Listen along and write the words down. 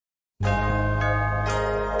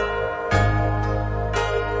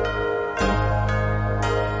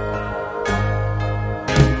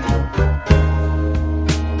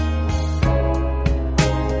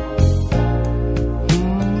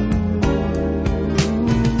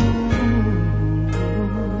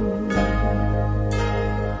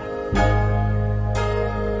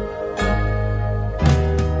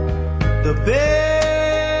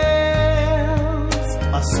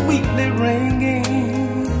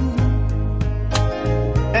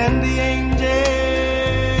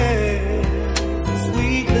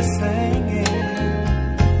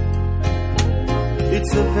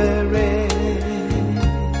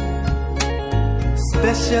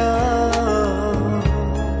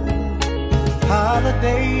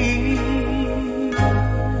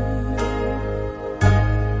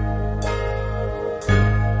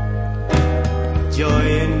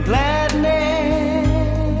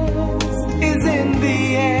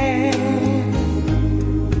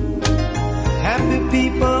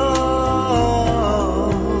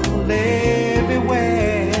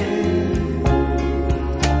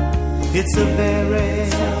a very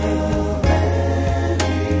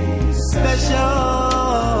special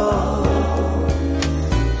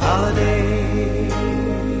holiday.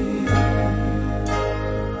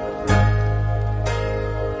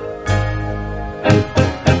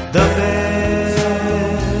 The bells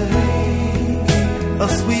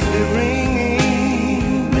are sweetly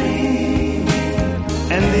ringing,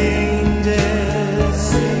 and the angels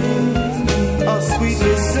are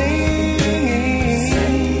sweetly singing.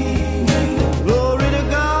 Glory to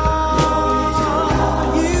God,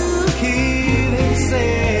 you hear them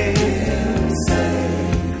say,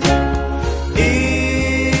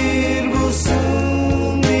 it will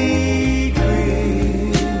soon be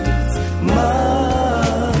Christmas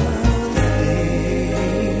Day.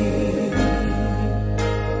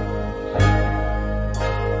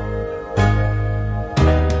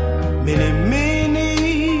 Many, many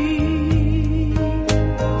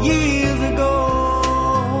years ago,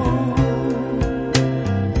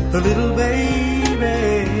 a little baby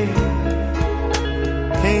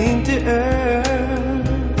came to earth,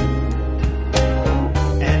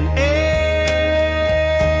 and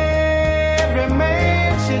every man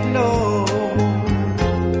should know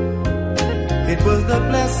it was the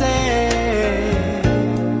blessed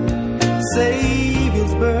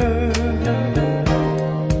Savior's birth.